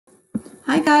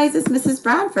Hi guys, it's Mrs.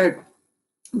 Bradford.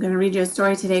 I'm going to read you a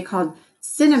story today called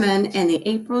Cinnamon and the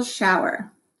April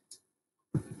Shower.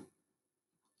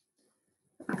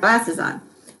 My glasses on.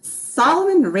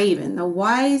 Solomon Raven, the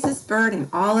wisest bird in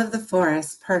all of the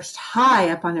forest, perched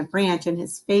high up on a branch in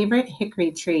his favorite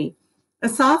hickory tree. A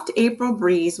soft April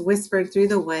breeze whispered through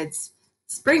the woods.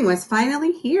 Spring was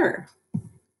finally here.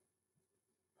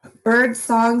 Bird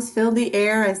songs filled the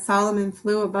air as Solomon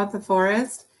flew above the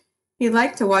forest. He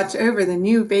liked to watch over the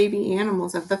new baby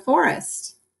animals of the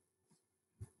forest.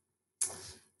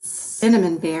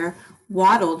 Cinnamon Bear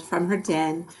waddled from her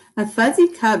den. A fuzzy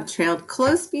cub trailed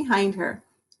close behind her.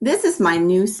 "This is my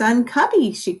new son,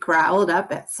 Cubby," she growled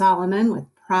up at Solomon with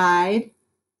pride.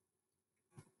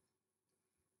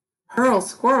 Pearl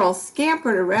Squirrel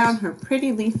scampered around her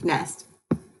pretty leaf nest.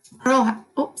 Pearl had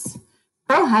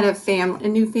a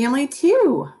new family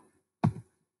too.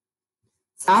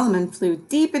 Solomon flew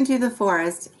deep into the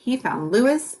forest. He found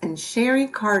Lewis and Sherry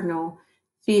Cardinal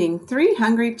feeding 3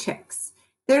 hungry chicks.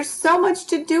 "There's so much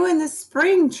to do in the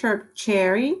spring," chirped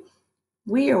Cherry.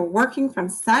 "We are working from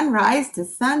sunrise to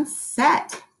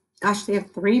sunset." Gosh, they have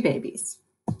 3 babies.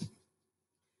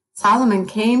 Solomon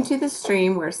came to the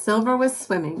stream where Silver was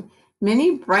swimming.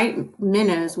 Many bright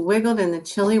minnows wiggled in the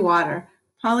chilly water.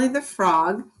 Polly the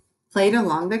frog played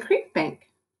along the creek bank.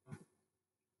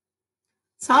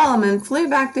 Solomon flew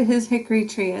back to his hickory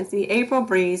tree as the April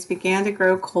breeze began to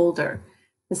grow colder.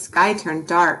 The sky turned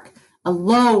dark. A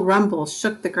low rumble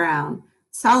shook the ground.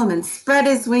 Solomon spread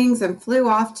his wings and flew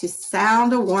off to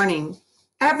sound a warning.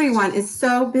 "Everyone is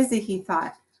so busy," he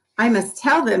thought. "I must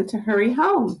tell them to hurry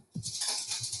home."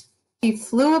 He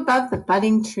flew above the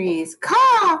budding trees.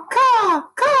 "Caw, caw,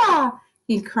 caw,"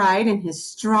 he cried in his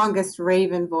strongest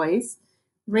raven voice.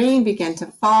 Rain began to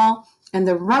fall, and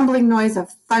the rumbling noise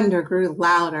of thunder grew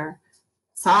louder.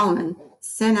 Solomon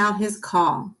sent out his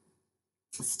call.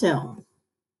 Still,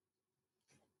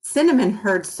 Cinnamon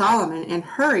heard Solomon and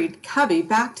hurried Cubby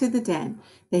back to the den.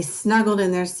 They snuggled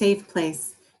in their safe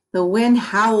place. The wind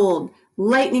howled.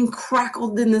 Lightning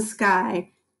crackled in the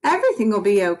sky. "Everything will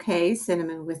be okay,"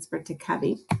 Cinnamon whispered to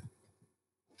Cubby.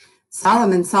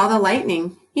 Solomon saw the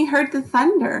lightning. He heard the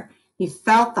thunder. He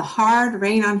felt the hard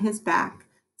rain on his back.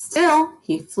 Still,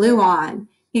 he flew on.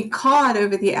 He cawed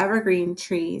over the evergreen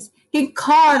trees. He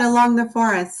cawed along the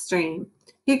forest stream.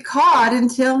 He cawed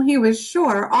until he was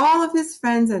sure all of his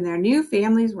friends and their new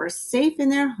families were safe in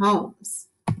their homes.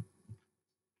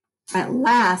 At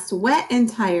last, wet and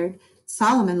tired,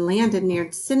 Solomon landed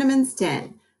near Cinnamon's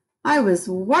den. "I was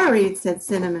worried," said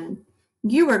Cinnamon.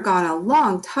 "You were gone a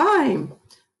long time."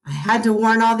 "I had to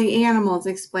warn all the animals,"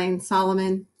 explained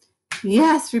Solomon.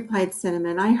 "Yes," replied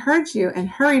Cinnamon, "I heard you and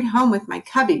hurried home with my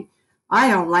cubby. I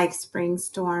don't like spring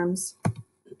storms."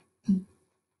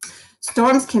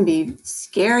 "Storms can be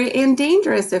scary and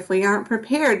dangerous if we aren't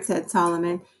prepared," said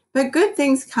Solomon, "but good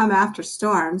things come after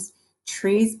storms.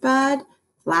 Trees bud,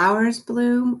 flowers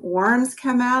bloom, worms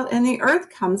come out, and the earth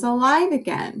comes alive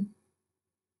again."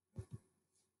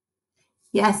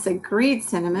 "Yes," agreed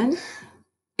Cinnamon,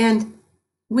 "and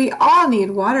we all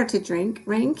need water to drink.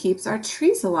 Rain keeps our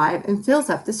trees alive and fills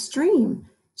up the stream."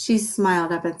 She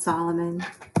smiled up at Solomon.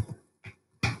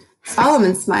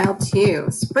 Solomon smiled too.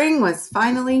 Spring was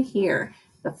finally here.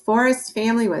 The forest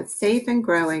family was safe and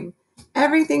growing.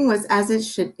 Everything was as it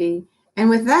should be. And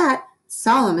with that,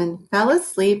 Solomon fell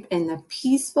asleep in the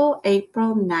peaceful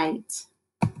April night.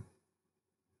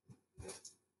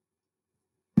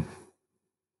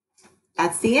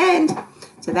 That's the end.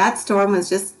 So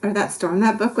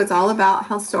that book was all about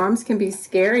how storms can be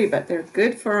scary, but they're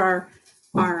good for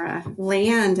our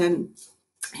land and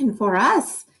for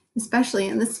us, especially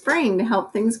in the spring, to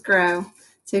help things grow.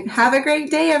 So have a great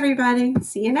day, everybody.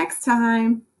 See you next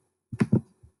time.